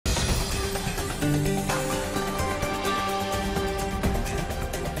On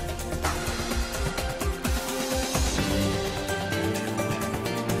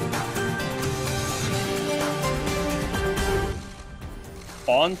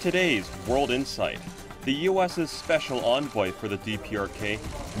today's World Insight, the U.S.'s special envoy for the DPRK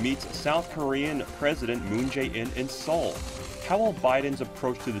meets South Korean President Moon Jae-in in Seoul. How will Biden's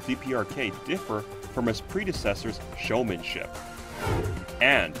approach to the DPRK differ from his predecessor's showmanship?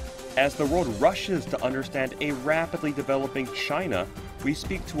 And as the world rushes to understand a rapidly developing China, we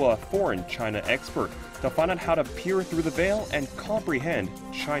speak to a foreign China expert to find out how to peer through the veil and comprehend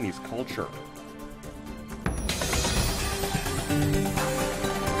Chinese culture.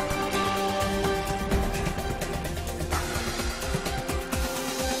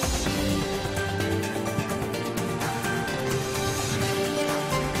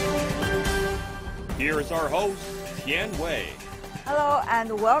 Here is our host, Tian Wei. Hello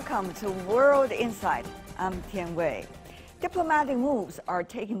and welcome to World Insight. I'm Tian Wei. Diplomatic moves are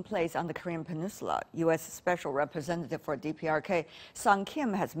taking place on the Korean Peninsula. U.S. Special Representative for DPRK, Sung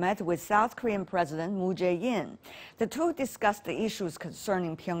Kim, has met with South Korean President Moon Jae-in. The two discussed the issues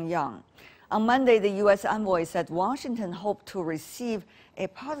concerning Pyongyang. On Monday, the U.S. envoy said Washington hoped to receive a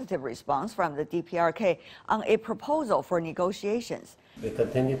positive response from the DPRK on a proposal for negotiations. We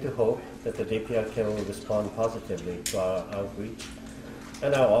continue to hope that the DPRK will respond positively to our outreach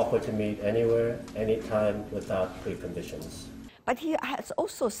and our offer to meet anywhere, anytime, without preconditions. But he has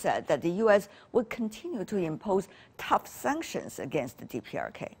also said that the U.S. would continue to impose tough sanctions against the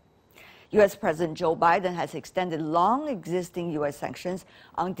DPRK. U.S. President Joe Biden has extended long-existing U.S. sanctions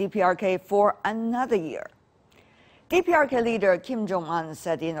on DPRK for another year. DPRK leader Kim Jong-un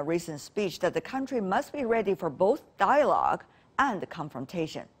said in a recent speech that the country must be ready for both dialogue and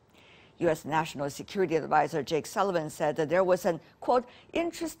confrontation. U.S. National Security Advisor Jake Sullivan said that there was an, quote,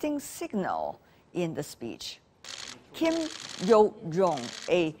 interesting signal in the speech. Kim Yo-jong,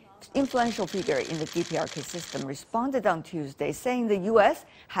 an influential figure in the DPRK system, responded on Tuesday saying the U.S.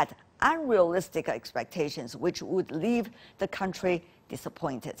 had unrealistic expectations which would leave the country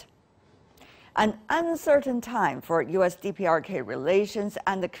disappointed. An uncertain time for U.S. DPRK relations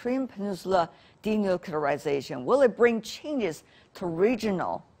and the Korean Peninsula denuclearization. Will it bring changes to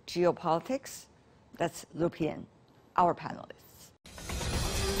regional geopolitics? Let's loop in our panelists.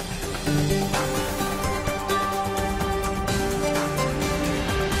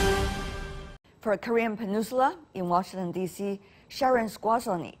 For Korean Peninsula in Washington, D.C., Sharon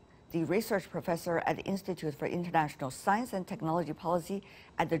Squassoni, the research professor at the Institute for International Science and Technology Policy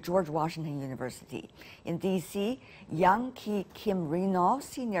at the George Washington University. In D.C., Yang Ki Kim Reno,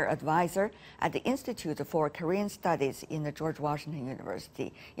 senior advisor at the Institute for Korean Studies in the George Washington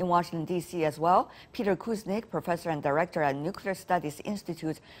University. In Washington, D.C. as well, Peter Kuznick, professor and director at Nuclear Studies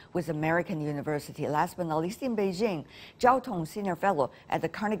Institute with American University. Last but not least, in Beijing, Zhao Tong, senior fellow at the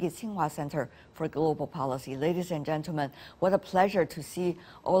Carnegie Tsinghua Center for Global Policy. Ladies and gentlemen, what a pleasure to see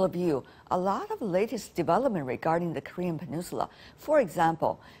all of you. A lot of latest development regarding the Korean Peninsula. For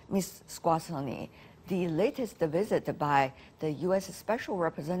example, Ms. Squassoni, the latest visit by the U.S. Special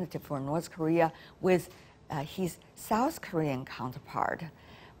Representative for North Korea with his South Korean counterpart.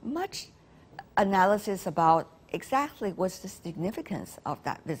 Much analysis about exactly what's the significance of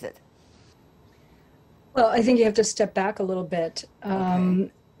that visit. Well, I think you have to step back a little bit.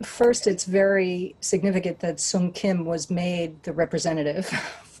 Okay. First, it's very significant that Sung Kim was made the representative.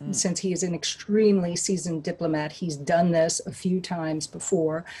 Since he is an extremely seasoned diplomat. He's done this a few times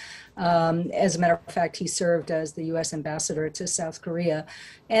before. As a matter of fact, he served as the U.S. ambassador to South Korea.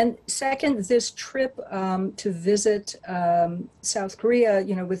 And second, this trip to visit South Korea,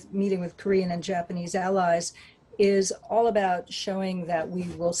 with meeting with Korean and Japanese allies, is all about showing that we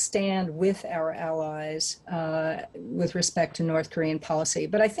will stand with our allies with respect to North Korean policy.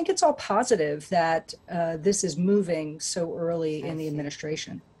 But I think it's all positive that this is moving so early in the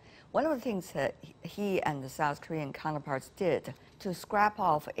administration. One of the things that he and the South Korean counterparts did to scrap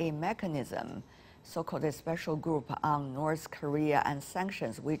off a mechanism, so-called a special group on North Korea and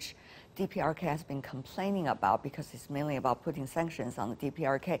sanctions, which DPRK has been complaining about because it's mainly about putting sanctions on the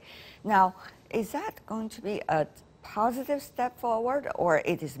DPRK. Now, is that going to be a positive step forward, or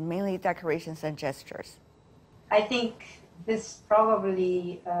it is mainly decorations and gestures? I think this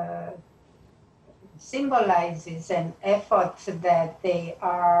probably symbolizes an effort that they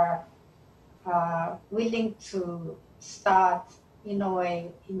are willing to start in a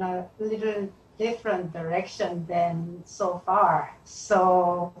little different direction than so far.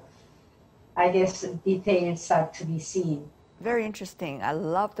 So I guess details are to be seen. Very interesting. I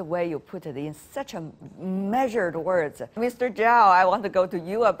love the way you put it in such a measured words. Mr. Zhao, I want to go to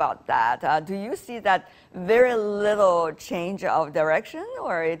you about that. Do you see that very little change of direction,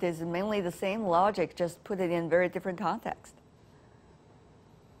 or it is mainly the same logic, just put it in very different context?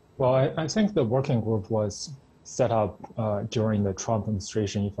 Well, I think the working group was set up during the Trump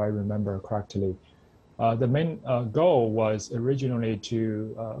administration, if I remember correctly. The main goal was originally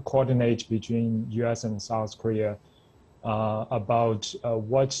to coordinate between U.S. and South Korea about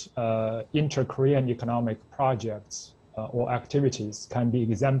what inter-Korean economic projects or activities can be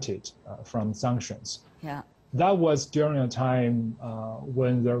exempted from sanctions. Yeah. That was during a time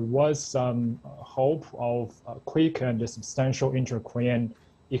when there was some hope of quick and substantial inter-Korean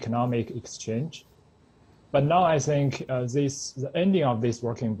economic exchange. But now I think the ending of this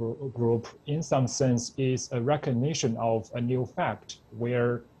working group, in some sense, is a recognition of a new fact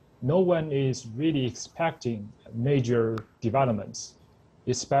where no one is really expecting major developments,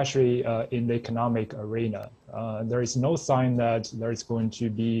 especially in the economic arena. There is no sign that there is going to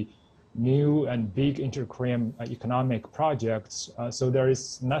be new and big inter-Korean economic projects. So there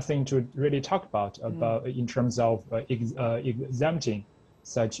is nothing to really talk about in terms of exempting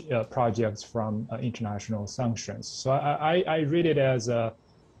such projects from international sanctions. So I read it as a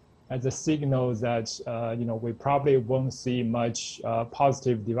signal that we probably won't see much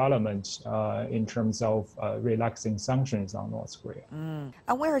positive development in terms of relaxing sanctions on North Korea.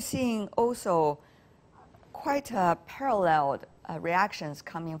 And we're seeing also quite paralleled reactions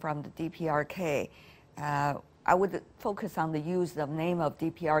coming from the DPRK. I would focus on the use of name of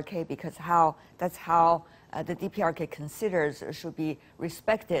DPRK because that's how the DPRK considers should be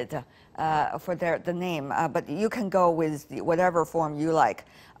respected for the name. But you can go with whatever form you like.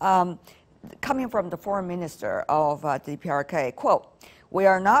 Coming from the foreign minister of DPRK, quote, "We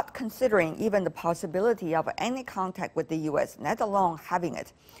are not considering even the possibility of any contact with the U.S., let alone having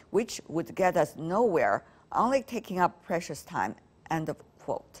it, which would get us nowhere, only taking up precious time," end of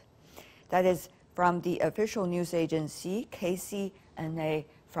quote. That is from the official news agency, KCNA,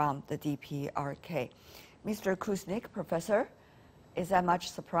 from the DPRK. Mr. Kuznick, Professor, is that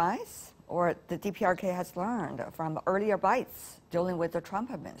much surprise? Or the DPRK has learned from earlier bites dealing with the Trump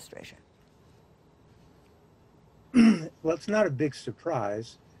administration? Well, it's not a big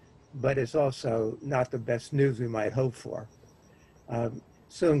surprise, but it's also not the best news we might hope for.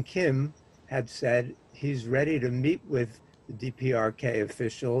 Sung Kim had said he's ready to meet with the DPRK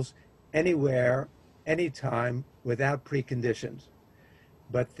officials anywhere, anytime, without preconditions.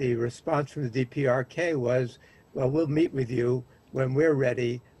 But the response from the DPRK was, well, we'll meet with you when we're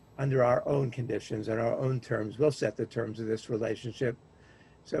ready under our own conditions and our own terms. We'll set the terms of this relationship.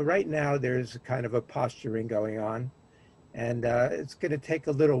 So right now there's kind of a posturing going on, and it's going to take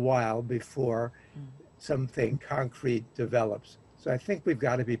a little while before something concrete develops. So I think we've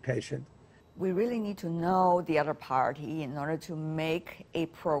got to be patient. We really need to know the other party in order to make a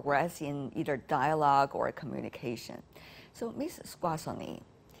progress in either dialogue or communication. So, Ms. Squassoni,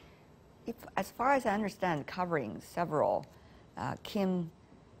 as far as I understand, covering several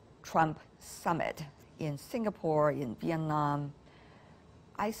Kim-Trump summit in Singapore, in Vietnam,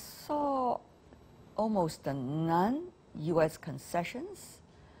 I saw almost none U.S. concessions.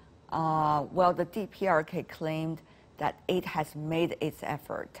 Well, the DPRK claimed that it has made its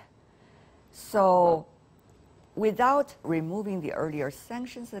effort. So, without removing the earlier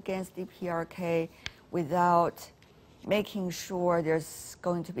sanctions against DPRK, without making sure there's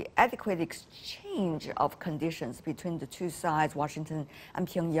going to be adequate exchange of conditions between the two sides, Washington and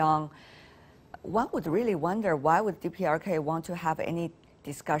Pyongyang, one would really wonder why would DPRK want to have any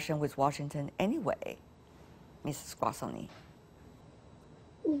discussion with Washington anyway, Mrs. Squassoni?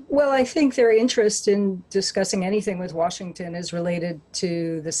 Well, I think their interest in discussing anything with Washington is related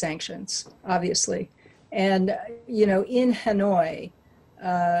to the sanctions, obviously. And, in Hanoi,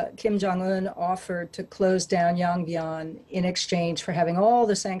 Kim Jong-un offered to close down Yongbyon in exchange for having all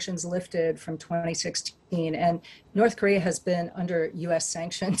the sanctions lifted from 2016. And North Korea has been under U.S.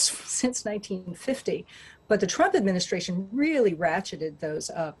 sanctions since 1950. But the Trump administration really ratcheted those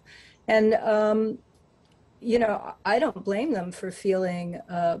up. And, I don't blame them for feeling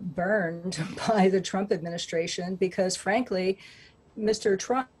burned by the Trump administration because, frankly, Mr.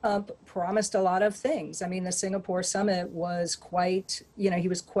 Trump promised a lot of things. I mean, the Singapore summit was quite, he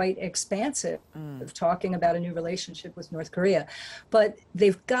was quite expansive of talking about a new relationship with North Korea. But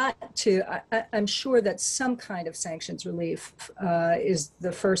they've got to, I'm sure that some kind of sanctions relief is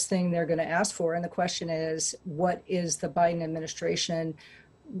the first thing they're going to ask for. And the question is, what is the Biden administration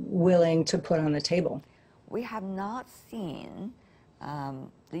willing to put on the table? We have not seen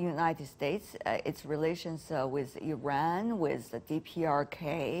the United States, its relations with Iran, with the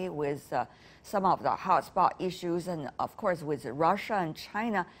DPRK, with some of the hotspot issues, and of course with Russia and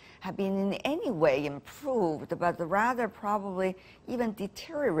China, have been in any way improved, but rather probably even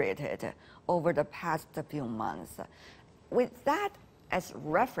deteriorated over the past few months. With that as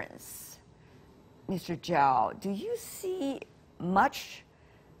reference, Mr. Zhao, do you see much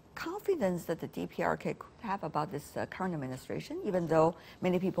confidence that the DPRK could have about this current administration, even though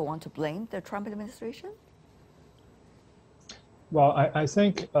many people want to blame the Trump administration? Well, I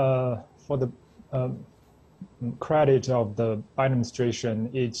think for the credit of the Biden administration,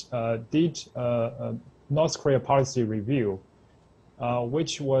 it did a North Korea policy review,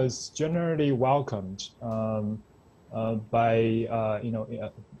 which was generally welcomed by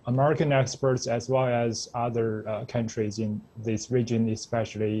American experts as well as other countries in this region,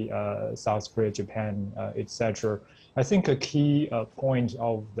 especially South Korea, Japan, etc. I think a key point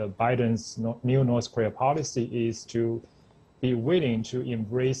of the Biden's new North Korea policy is to be willing to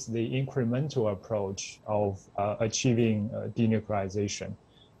embrace the incremental approach of achieving denuclearization.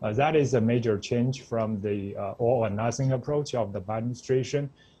 That is a major change from the all or nothing approach of the Biden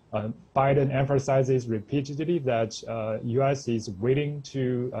administration. Biden emphasizes repeatedly that U.S. is willing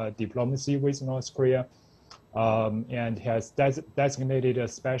to diplomacy with North Korea and has designated a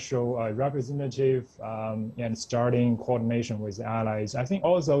special representative and starting coordination with allies. I think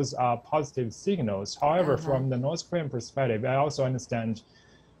all those are positive signals. However, from the North Korean perspective, I also understand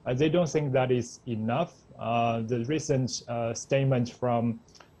they don't think that is enough. The recent statement from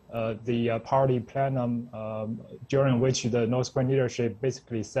the party plenum, during which the North Korean leadership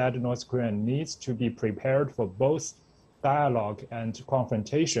basically said North Korea needs to be prepared for both dialogue and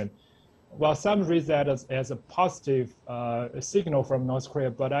confrontation. Well, some read that as a positive signal from North Korea,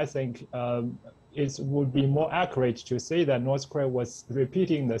 but I think it would be more accurate to say that North Korea was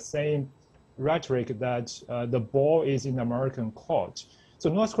repeating the same rhetoric that the ball is in American court. So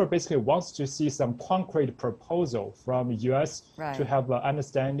North Korea basically wants to see some concrete proposal from the U.S. to have an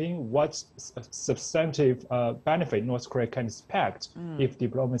understanding what substantive benefit North Korea can expect if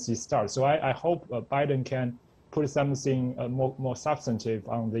diplomacy starts. So I hope Biden can put something more substantive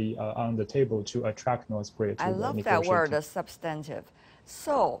on the table to attract North Korea to I love that word, substantive.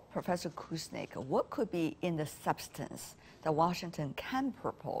 So, Professor Kusnik, what could be in the substance that Washington can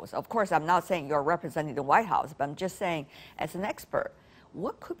propose? Of course, I'm not saying you're representing the White House, but I'm just saying, as an expert,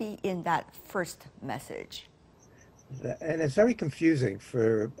 what could be in that first message? And it's very confusing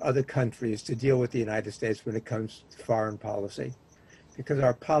for other countries to deal with the United States when it comes to foreign policy, because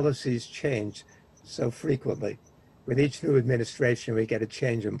our policies change so frequently. With each new administration, we get a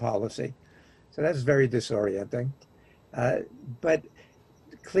change in policy. So that's very disorienting. But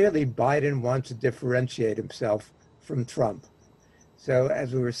clearly, Biden wants to differentiate himself from Trump. So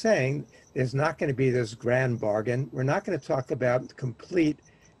as we were saying, there's not going to be this grand bargain. We're not going to talk about complete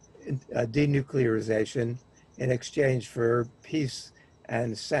denuclearization in exchange for peace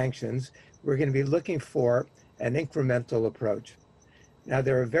and sanctions. We're going to be looking for an incremental approach. Now,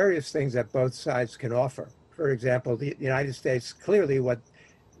 there are various things that both sides can offer. For example, the United States, clearly what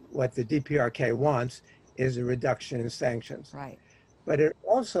the DPRK wants is a reduction in sanctions. Right. But it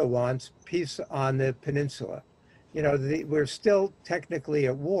also wants peace on the peninsula. You know, we're still technically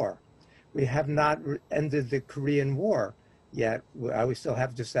at war. We have not ended the Korean War yet. We still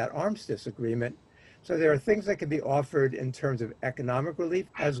have just that armistice agreement. So there are things that can be offered in terms of economic relief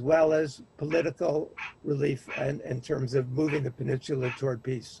as well as political relief and in terms of moving the peninsula toward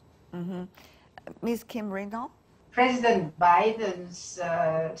peace. Ms. Kim Reynolds? President Biden's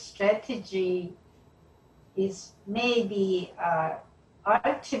strategy is maybe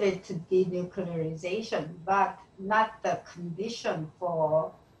ultimate denuclearization, but not the condition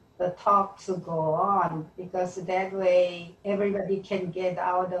for the talk to go on, because that way everybody can get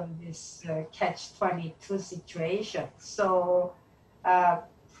out of this catch-22 situation. So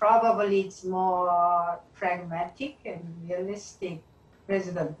probably it's more pragmatic and realistic.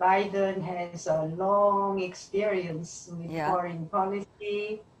 President Biden has a long experience with foreign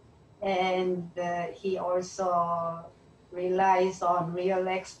policy, and he also relies on real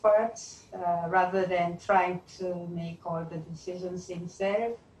experts rather than trying to make all the decisions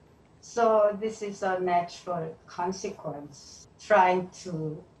himself. So this is a natural consequence, trying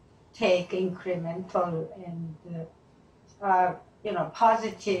to take incremental and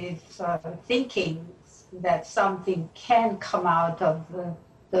positive thinking that something can come out of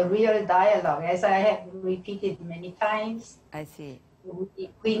the real dialogue. As I have repeated many times, I see.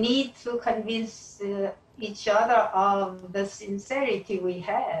 We need to convince each other of the sincerity we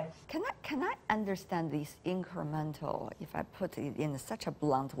have. Can I understand this incremental, if I put it in such a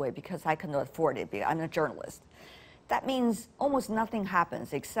blunt way, because I cannot afford it, because I'm a journalist. That means almost nothing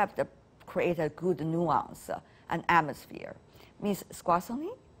happens except to create a good nuance, an atmosphere. Ms. Squassoni?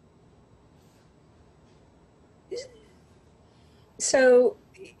 So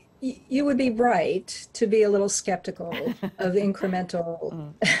you would be right to be a little skeptical of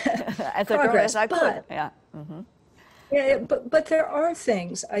incremental As progress, I could. but Yeah. yeah, but there are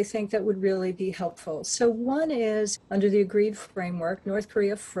things I think that would really be helpful. So one is, under the agreed framework, North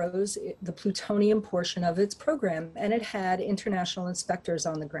Korea froze the plutonium portion of its program, and it had international inspectors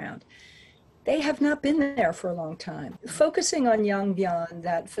on the ground. They have not been there for a long time. Focusing on Yangbyon,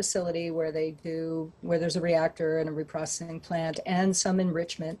 that facility where there's a reactor and a reprocessing plant and some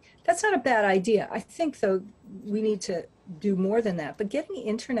enrichment, that's not a bad idea. I think, though, we need to do more than that. But getting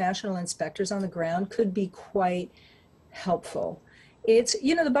international inspectors on the ground could be quite helpful. It's,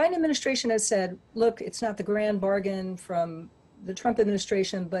 the Biden administration has said, look, it's not the grand bargain from the Trump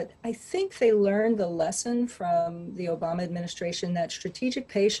administration, but I think they learned the lesson from the Obama administration that strategic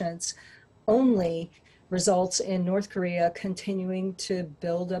patience only results in North Korea continuing to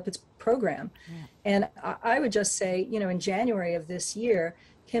build up its program. Yeah. And I would just say, in January of this year,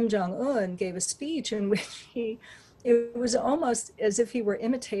 Kim Jong-un gave a speech in which it was almost as if he were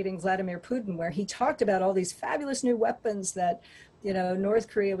imitating Vladimir Putin, where he talked about all these fabulous new weapons that, North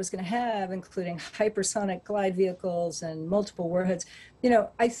Korea was going to have, including hypersonic glide vehicles and multiple warheads.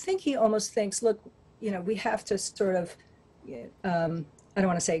 I think he almost thinks, look, we have to sort of, I don't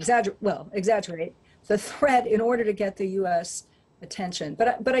want to say exaggerate the threat in order to get the U.S. attention.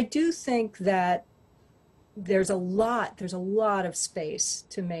 But I do think that there's a lot of space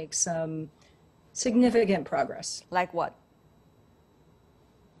to make some significant progress. Like what?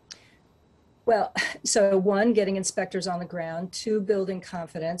 Well, so one, getting inspectors on the ground. Two, building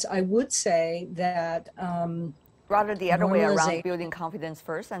confidence. I would say that rather the other way around, building confidence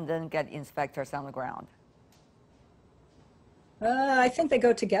first and then get inspectors on the ground. I think they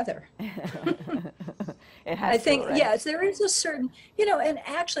go together. I think, right? Yes, there is a certain, and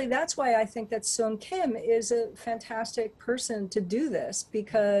actually that's why I think that Sung Kim is a fantastic person to do this,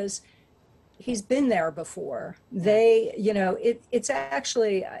 because he's been there before. It's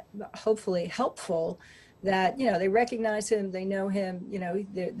actually hopefully helpful that, they recognize him, they know him,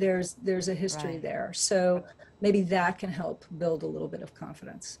 there's a history right. there. So maybe that can help build a little bit of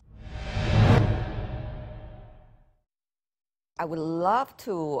confidence. I would love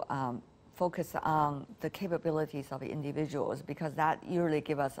to focus on the capabilities of individuals, because that usually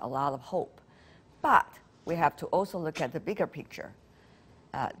gives us a lot of hope. But we have to also look at the bigger picture,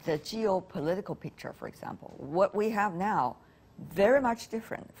 the geopolitical picture, for example. What we have now, very much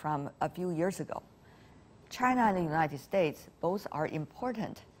different from a few years ago. China and the United States both are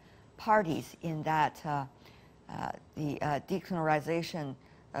important parties in that the denuclearization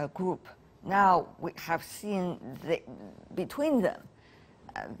group. Now we have seen between them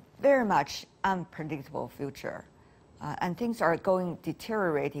very much unpredictable future, and things are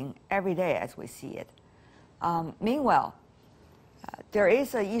deteriorating every day as we see it. Meanwhile, there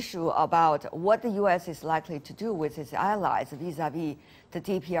is an issue about what the U.S. is likely to do with its allies vis-a-vis the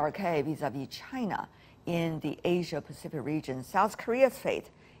DPRK, vis-a-vis China in the Asia-Pacific region. South Korea's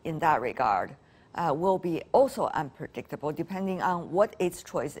fate in that regard will be also unpredictable, depending on what its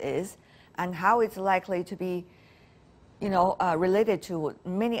choice is and how it's likely to be, related to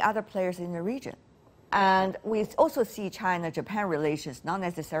many other players in the region. And we also see China-Japan relations not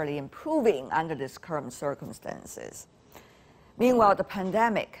necessarily improving under these current circumstances. Meanwhile, the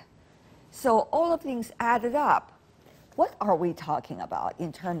pandemic. So all of things added up. What are we talking about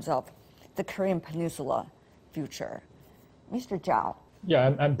in terms of the Korean Peninsula future? Mr. Zhao.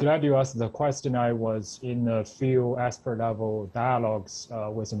 Yeah, I'm glad you asked the question. I was in a few expert-level dialogues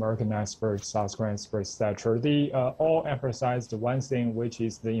with American experts, South Korean experts, etc. They all emphasized one thing, which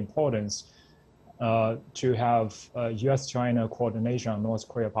is the importance to have U.S.-China coordination on North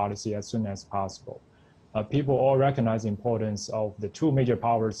Korea policy as soon as possible. People all recognize the importance of the two major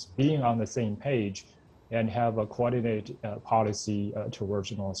powers being on the same page and have a coordinated policy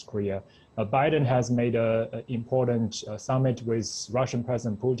towards North Korea. Biden has made an important summit with Russian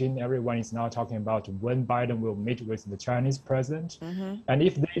President Putin. Everyone is now talking about when Biden will meet with the Chinese president. Mm-hmm. And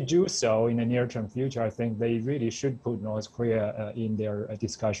if they do so in the near-term future, I think they really should put North Korea in their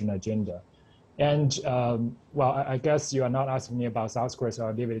discussion agenda. And, I guess you are not asking me about South Korea, so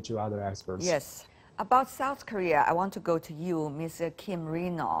I'll leave it to other experts. Yes. About South Korea, I want to go to you, Ms. Kim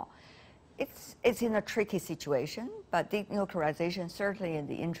Reno. It's in a tricky situation, but denuclearization certainly in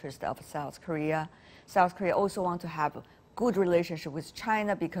the interest of South Korea. South Korea also want to have a good relationship with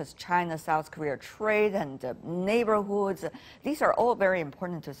China because China-South Korea trade and neighborhoods. These are all very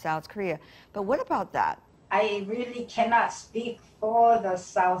important to South Korea. But what about that? I really cannot speak for the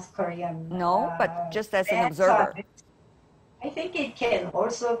South Korean. No, but just as an observer. I think it can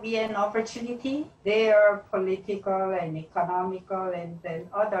also be an opportunity. Their political and economical and then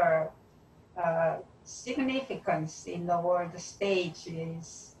other significance in the world stage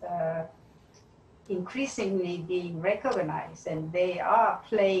is increasingly being recognized, and they are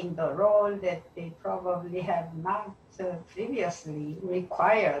playing the role that they probably have not previously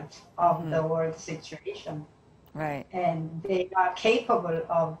required of the world situation. Right. And they are capable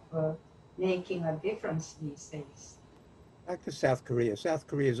of making a difference these days. Back to South Korea. South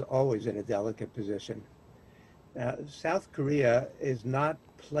Korea is always in a delicate position. South Korea is not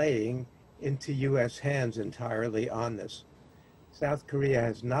playing into U.S. hands entirely on this. South Korea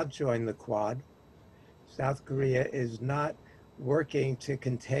has not joined the Quad. South Korea is not working to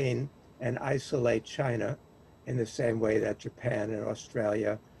contain and isolate China in the same way that Japan and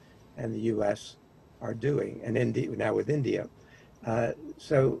Australia and the U.S. are doing, and India, now with India.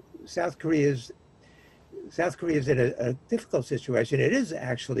 So South Korea is in a difficult situation. It is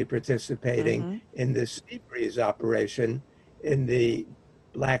actually participating in the sea breeze operation in the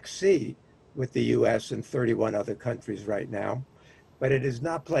Black Sea with the U.S. and 31 other countries right now, but it is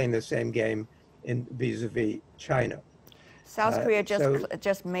not playing the same game in vis-a-vis China. South Korea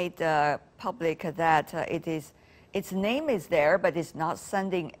just made public that its name is there, but it's not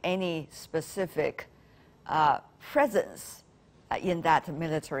sending any specific presence in that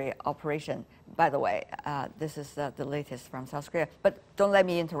military operation. By the way, this is the latest from South Korea. But don't let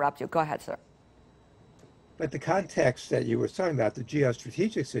me interrupt you. Go ahead, sir. But the context that you were talking about, the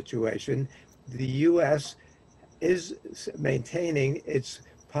geostrategic situation, the U.S. is maintaining its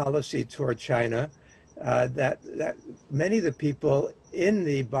policy toward China that many of the people in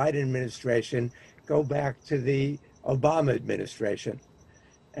the Biden administration go back to the Obama administration.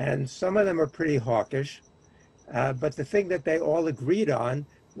 And some of them are pretty hawkish. But the thing that they all agreed on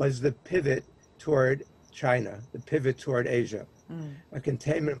was the pivot toward China, the pivot toward Asia, a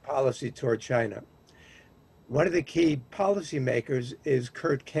containment policy toward China. One of the key policymakers is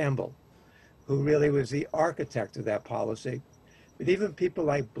Kurt Campbell, who really was the architect of that policy. But even people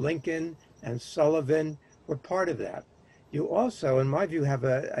like Blinken and Sullivan were part of that. You also, in my view, have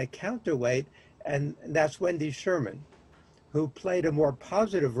a counterweight, and that's Wendy Sherman, who played a more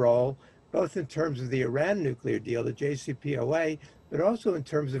positive role, both in terms of the Iran nuclear deal, the JCPOA, but also in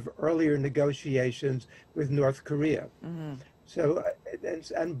terms of earlier negotiations with North Korea. So,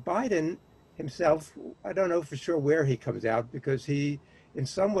 and Biden himself, I don't know for sure where he comes out, because he, in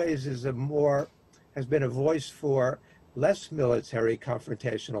some ways, has been a voice for less military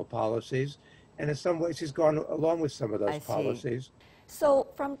confrontational policies, and in some ways he's gone along with some of those policies. So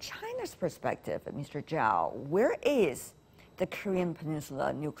from China's perspective, Mr. Zhao, where is the Korean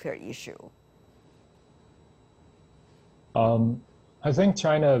Peninsula nuclear issue? I think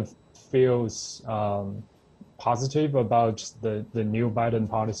China feels positive about the new Biden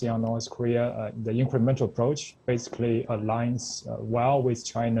policy on North Korea. The incremental approach basically aligns well with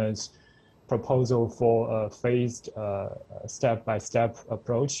China's proposal for a phased step-by-step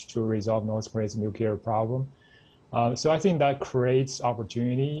approach to resolve North Korea's nuclear problem. So I think that creates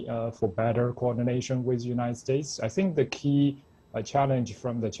opportunity for better coordination with the United States. I think the key challenge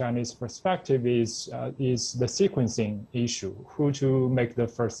from the Chinese perspective is the sequencing issue, who to make the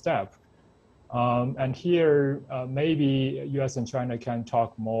first step. And here, maybe US and China can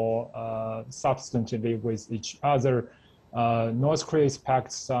talk more substantively with each other. North Korea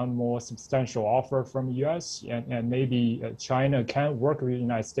expects some more substantial offer from US, and maybe China can work with the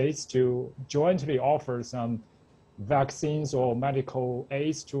United States to jointly offer some vaccines or medical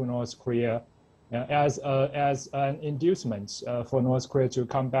aids to North Korea as an inducement for North Korea to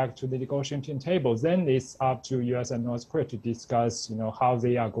come back to the negotiating table. Then it's up to US and North Korea to discuss, how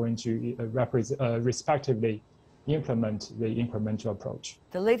they are going to respectively implement the incremental approach.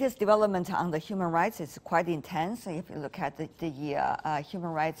 The latest development on the human rights is quite intense. If you look at the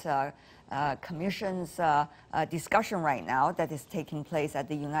Human Rights Commission's discussion right now that is taking place at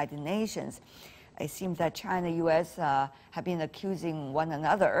the United Nations, it seems that China and U.S. have been accusing one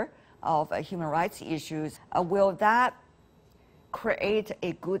another of human rights issues. Will that create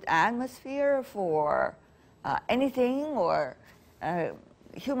a good atmosphere for anything, or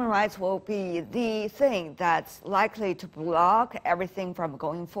human rights will be the thing that's likely to block everything from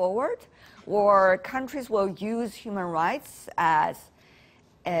going forward, or countries will use human rights as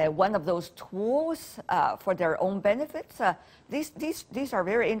one of those tools for their own benefits? These are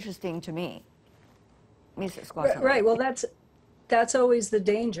very interesting to me. Ms. Squason. Right. Well, that's always the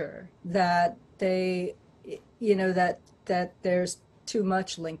danger, that they, you know, that there's too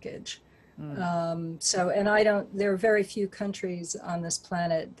much linkage. And there are very few countries on this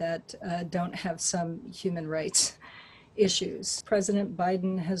planet that don't have some human rights issues. President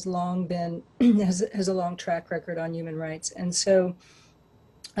Biden has long been, has a long track record on human rights. And so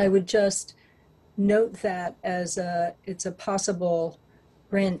I would just note that as it's a possible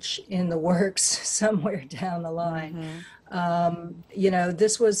wrench in the works somewhere down the line. You know,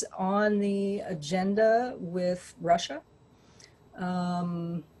 this was on the agenda with Russia.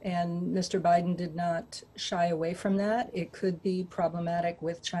 And Mr. Biden did not shy away from that. It could be problematic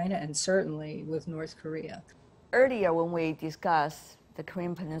with China and certainly with North Korea. Earlier, when we discussed the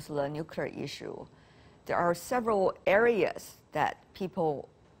Korean Peninsula nuclear issue, there are several areas that people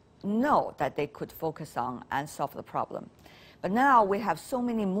know that they could focus on and solve the problem. But now we have so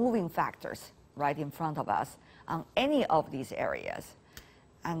many moving factors right in front of us on any of these areas.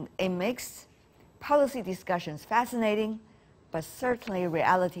 And it makes policy discussions fascinating, but certainly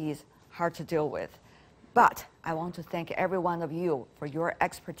reality is hard to deal with. But I want to thank every one of you for your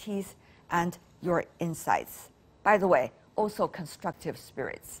expertise and your insights. By the way, also constructive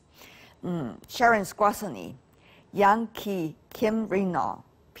spirits. Sharon Squassony, Yang Ki, Kim Rinal,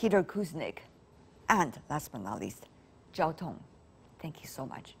 Peter Kuznick, and last but not least, Zhao Tong. Thank you so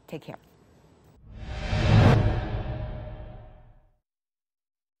much. Take care.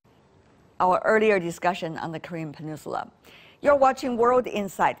 Our earlier discussion on the Korean Peninsula. You're watching World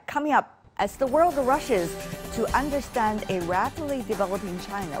Insight. Coming up, as the world rushes to understand a rapidly developing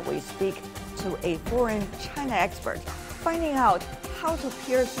China, we speak to a foreign China expert, finding out how to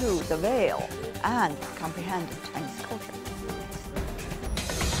peer through the veil and comprehend Chinese culture.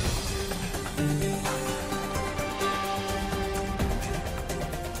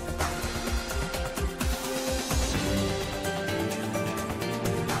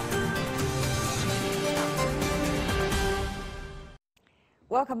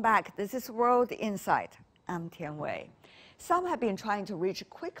 Welcome back. This is World Insight. I'm Tian Wei. Some have been trying to reach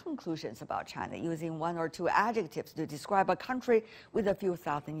quick conclusions about China using one or two adjectives to describe a country with a few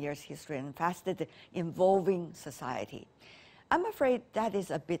thousand years history and fast evolving society. I'm afraid that is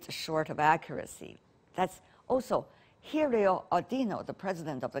a bit short of accuracy. That's also Hirio Audino, the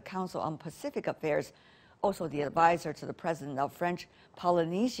president of the Council on Pacific Affairs, also the advisor to the president of French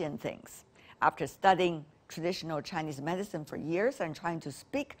Polynesian Things. After studying traditional Chinese medicine for years and trying to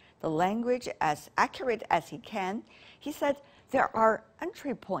speak the language as accurate as he can, he said there are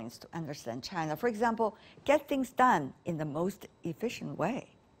entry points to understand China. For example, get things done in the most efficient way.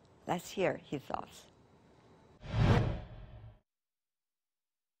 Let's hear his thoughts.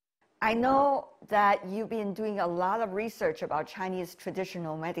 I know that you've been doing a lot of research about Chinese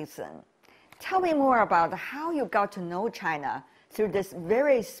traditional medicine. Tell me more about how you got to know China through this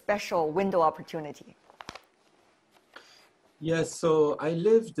very special window opportunity. Yes, so I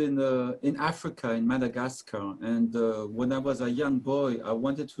lived in Africa, in Madagascar, and when I was a young boy, I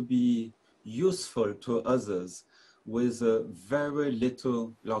wanted to be useful to others with very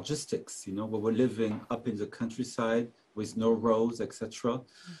little logistics. You know, we were living up in the countryside with no roads, etc.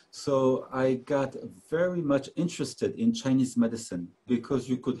 So I got very much interested in Chinese medicine because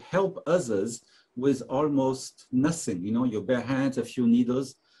you could help others with almost nothing. You know, your bare hands, a few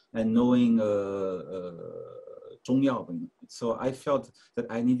needles, and knowing so I felt that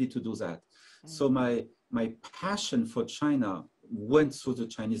I needed to do that. So my passion for China went through the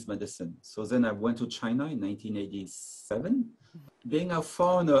Chinese medicine. So then I went to China in 1987. Being a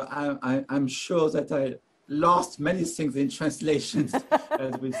foreigner, I'm sure that I lost many things in translations,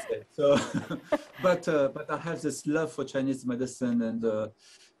 as we say. So, but I have this love for Chinese medicine, and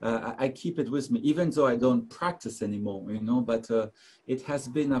I keep it with me, even though I don't practice anymore, you know, but it has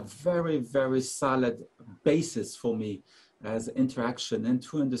been a very, very solid basis for me as interaction and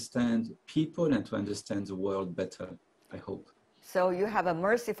to understand people and to understand the world better, I hope. So you have a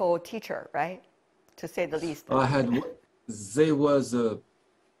merciful teacher, right? To say the least. They was,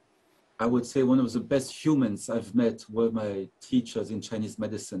 I would say, one of the best humans I've met were my teachers in Chinese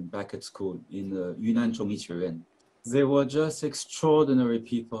medicine back at school in Yunnan Zhongyi. They were just extraordinary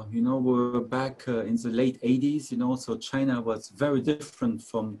people. You know, we were back in the late 80s, you know, so China was very different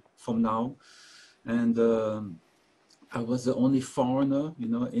from now. And I was the only foreigner, you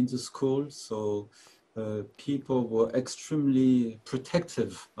know, in the school. So people were extremely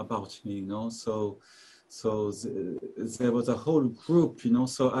protective about me, you know. So there was a whole group, you know.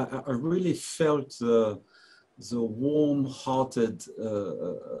 So I really felt the warm-hearted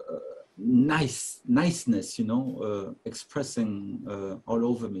niceness, you know, expressing all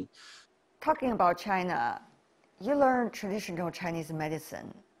over me. Talking about China, you learned traditional Chinese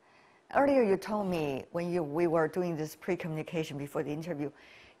medicine. Earlier you told me when we were doing this pre-communication before the interview,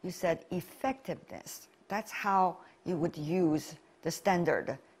 you said effectiveness. That's how you would use the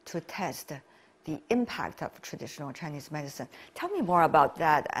standard to test the impact of traditional Chinese medicine. Tell me more about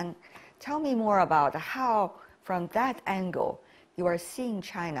that, and tell me more about how, from that angle, you are seeing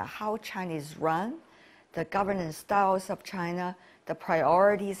China, how China is run, the governance styles of China, the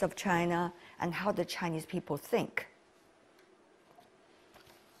priorities of China, and how the Chinese people think.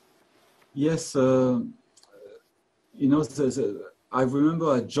 Yes, you know, I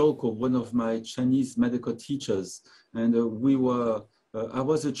remember a joke of one of my Chinese medical teachers, and I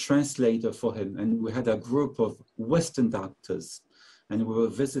was a translator for him, and we had a group of Western doctors, and we were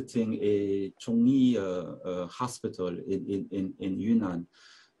visiting a Zhongyi hospital in Yunnan.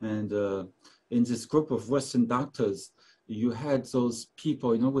 And in this group of Western doctors, you had those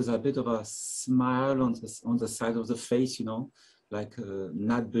people, you know, with a bit of a smile on the side of the face, you know, like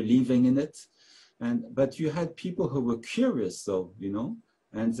not believing in it. But you had people who were curious, though, you know,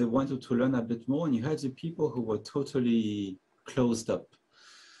 and they wanted to learn a bit more. And you had the people who were totally closed up,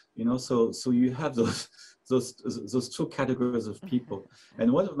 you know. So you have those two categories of people.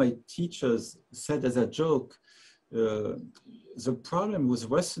 And one of my teachers said as a joke, the problem with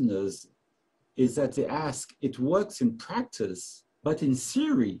Westerners is that they ask, it works in practice, but in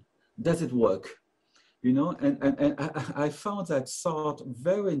theory, does it work? You know, and I found that thought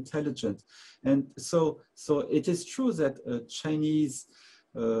very intelligent. And so it is true that Chinese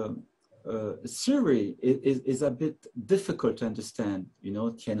theory is a bit difficult to understand, you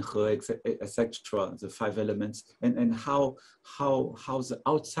know, Tianhe, etc., the 5 elements, and how the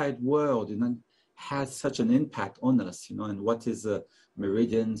outside world, you know, has such an impact on us, you know, and what is the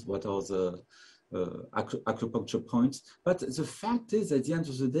meridians, what are the acupuncture points. But the fact is, at the end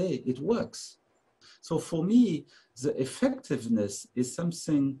of the day, it works. So for me, the effectiveness is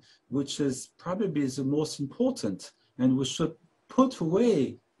something which is probably the most important, and we should put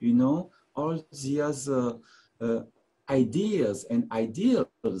away, you know, all the other ideas and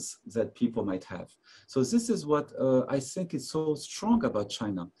ideals that people might have. So this is what I think is so strong about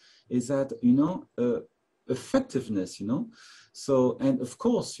China, is that, you know, effectiveness, you know. So, and of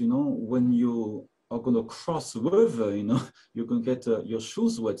course, you know, when you are going to cross the river, you know, you're going to get your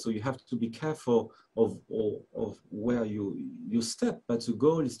shoes wet. So you have to be careful of where you step. But the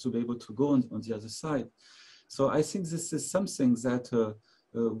goal is to be able to go on the other side. So I think this is something that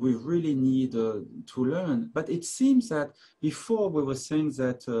we really need to learn. But it seems that before we were saying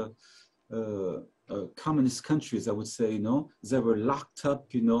that communist countries, I would say, you know, they were locked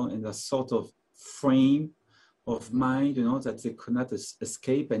up, you know, in a sort of frame of mind, you know, that they could not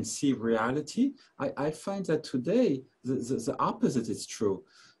escape and see reality. I find that today the opposite is true.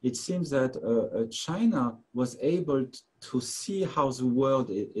 It seems that China was able to see how the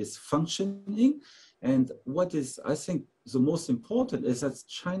world is functioning. And what is, I think, the most important is that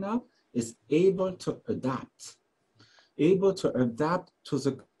China is able to adapt to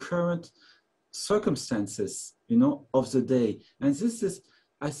the current circumstances, you know, of the day. And this is,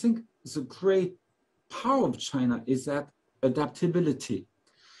 I think, the great power of China is that adaptability,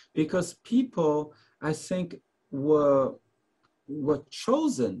 because people, I think, were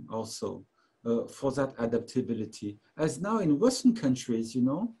chosen also for that adaptability. As now in Western countries, you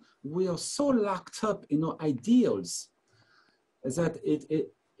know, we are so locked up in our ideals that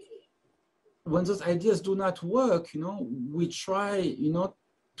when those ideas do not work, you know, we try, you know,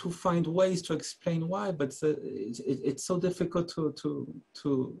 to find ways to explain why, but it's so difficult to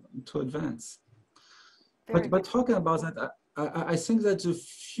advance. But talking about that, I think that the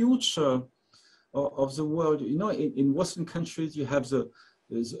future of the world, you know, in Western countries, you have the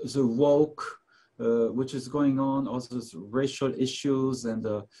woke, which is going on, also those racial issues and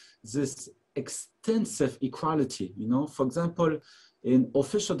this extensive equality, you know. For example, in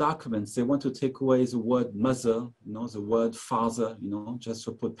official documents, they want to take away the word mother, you know, the word father, you know, just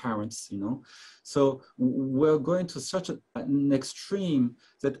to put parents, you know. So we're going to such an extreme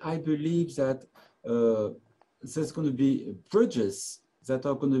that I believe that there's going to be bridges that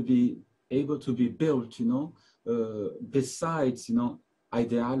are going to be able to be built, you know, besides, you know,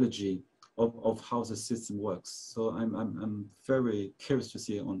 ideology of how the system works. So I'm very curious to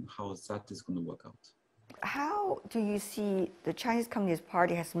see on how that is going to work out. How do you see the Chinese Communist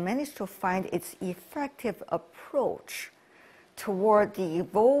Party has managed to find its effective approach toward the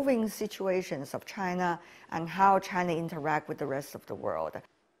evolving situations of China and how China interact with the rest of the world?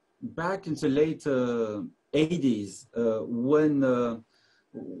 Back in the late 80s, when the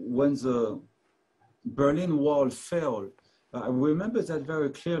Berlin Wall fell, I remember that very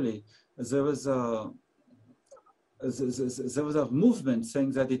clearly. there was a movement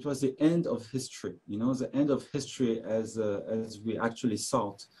saying that it was the end of history, you know, the end of history as we actually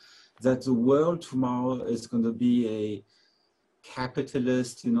thought, that the world tomorrow is going to be a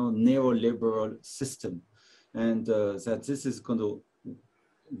capitalist, you know, neoliberal system, and that this is going to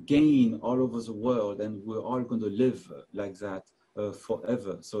gain all over the world, and we're all going to live like that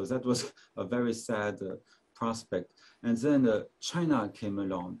forever. So that was a very sad prospect. And then China came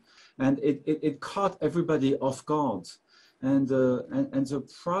along, and it caught everybody off guard. And the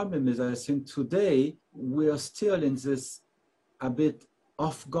problem is, I think today we are still in this a bit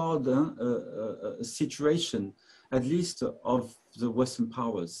off guard situation, at least of the Western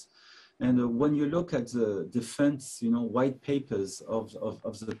powers. And when you look at the defense, you know, white papers of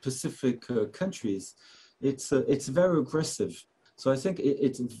the Pacific countries, it's very aggressive. So I think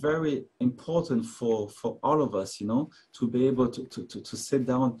it's very important for all of us, you know, to be able to sit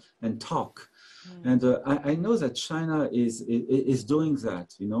down and talk. And I know that China is doing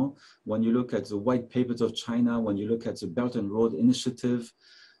that, you know, when you look at the white papers of China, when you look at the Belt and Road Initiative,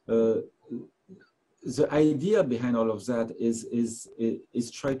 the idea behind all of that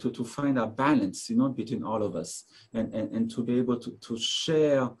is try to find a balance, you know, between all of us, and to be able to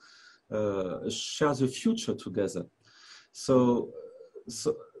share the future together. So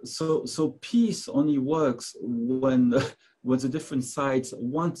peace only works when the different sides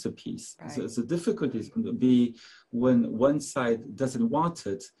want a peace. Right. The difficulty is going to be when one side doesn't want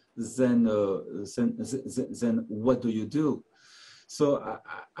it. Then what do you do? So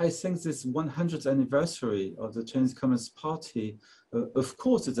I think this 100th anniversary of the Chinese Communist Party, of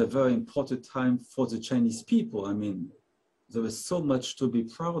course, it's a very important time for the Chinese people. I mean, there is so much to be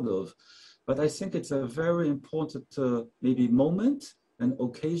proud of, but I think it's a very important maybe moment and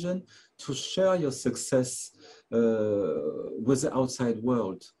occasion to share your success with the outside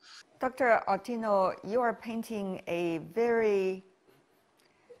world. Dr. Artino, you are painting a very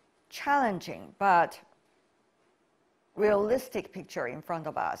challenging but realistic picture in front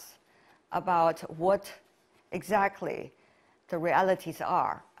of us about what exactly the realities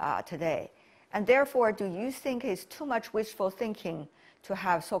are today. And therefore, do you think it's too much wishful thinking to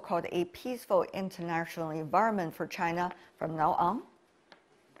have so-called a peaceful international environment for China from now on?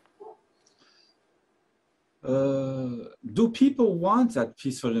 Do people want that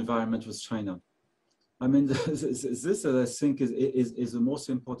peaceful environment with China? I mean, this I think is the most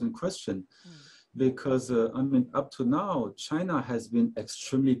important question. Because, I mean, up to now, China has been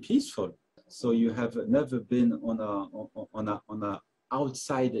extremely peaceful. So you have never been on a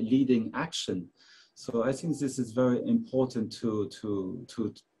outside leading action. So I think this is very important to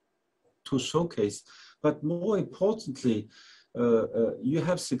showcase. But more importantly, you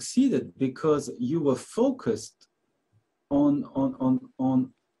have succeeded because you were focused on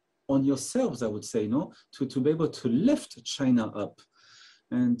yourselves, I would say, no, to be able to lift China up.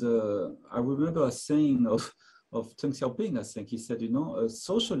 And I remember a saying of Deng Xiaoping, I think. He said, you know,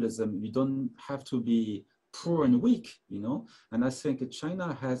 socialism, you don't have to be poor and weak, you know. And I think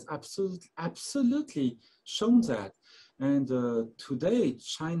China has absolutely shown that. And today,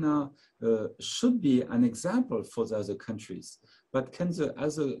 China should be an example for the other countries. But can the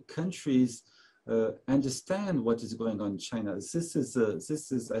other countries understand what is going on in China? This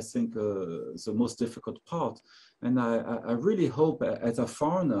is, I think, the most difficult part. And I really hope, as a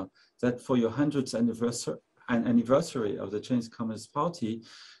foreigner, that for your 100th anniversary of the Chinese Communist Party,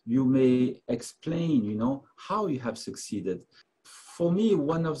 you may explain, you know, how you have succeeded. For me,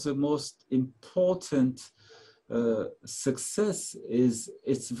 one of the most important success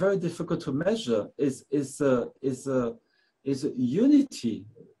it's very difficult to measure is unity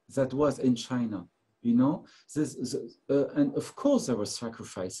that was in China. You know, and of course there were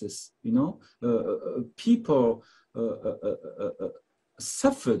sacrifices. You know, people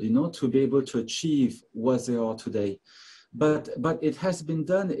suffered, you know, to be able to achieve what they are today. But it has been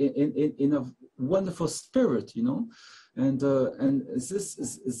done in a wonderful spirit, you know, and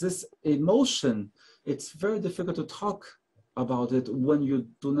this emotion. It's very difficult to talk about it when you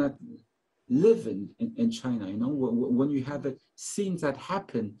do not live in China. You know, when you haven't seen that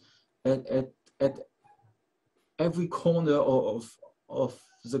happen at every corner of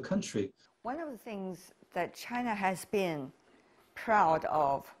the country. One of the things that China has been proud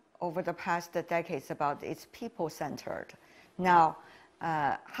of over the past decades about its people-centered. Now,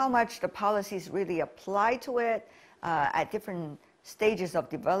 how much the policies really apply to it at different stages of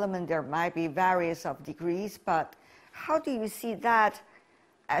development, there might be various of degrees, but how do you see that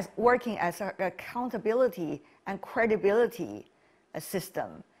as working as an accountability and credibility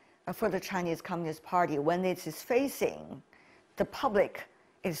system for the Chinese Communist Party when it is facing the public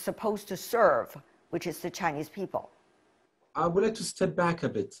is supposed to serve, which is the Chinese people? I would like to step back a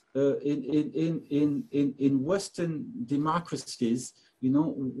bit. In Western democracies, we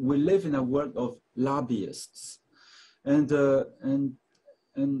live in a world of lobbyists, and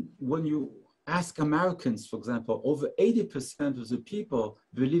when you ask Americans, for example, over 80% of the people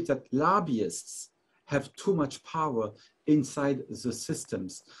believe that lobbyists have too much power inside the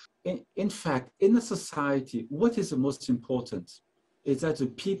systems. In fact, in a society, what is the most important is that the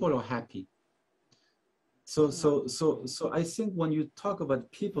people are happy. So I think when you talk about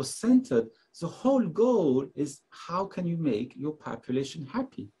people-centered, the whole goal is how can you make your population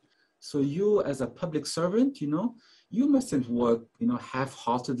happy? So you, as a public servant, you mustn't work,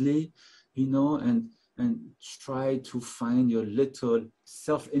 half-heartedly, and try to find your little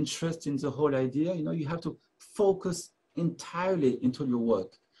self-interest in the whole idea. You have to focus entirely into your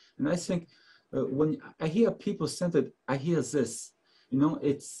work. And I think when I hear people-centered, I hear this.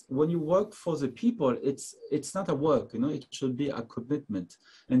 It's when you work for the people, it's not a work, it should be a commitment.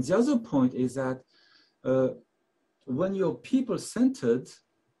 And the other point is that when you're people-centered,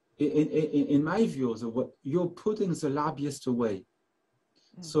 in my view, you're putting the lobbyist away.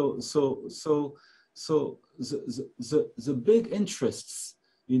 So the big interests,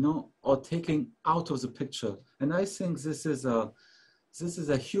 are taken out of the picture. And I think this is a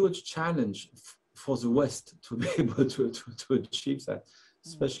huge challenge for the West to be able to achieve that,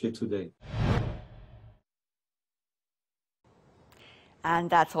 especially today. And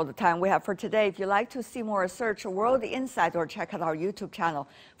that's all the time we have for today. If you'd like to see more, search World Insight or check out our YouTube channel.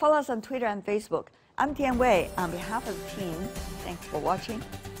 Follow us on Twitter and Facebook. I'm Tian Wei. On behalf of the team, thanks for watching.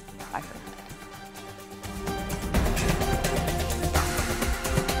 Bye for now.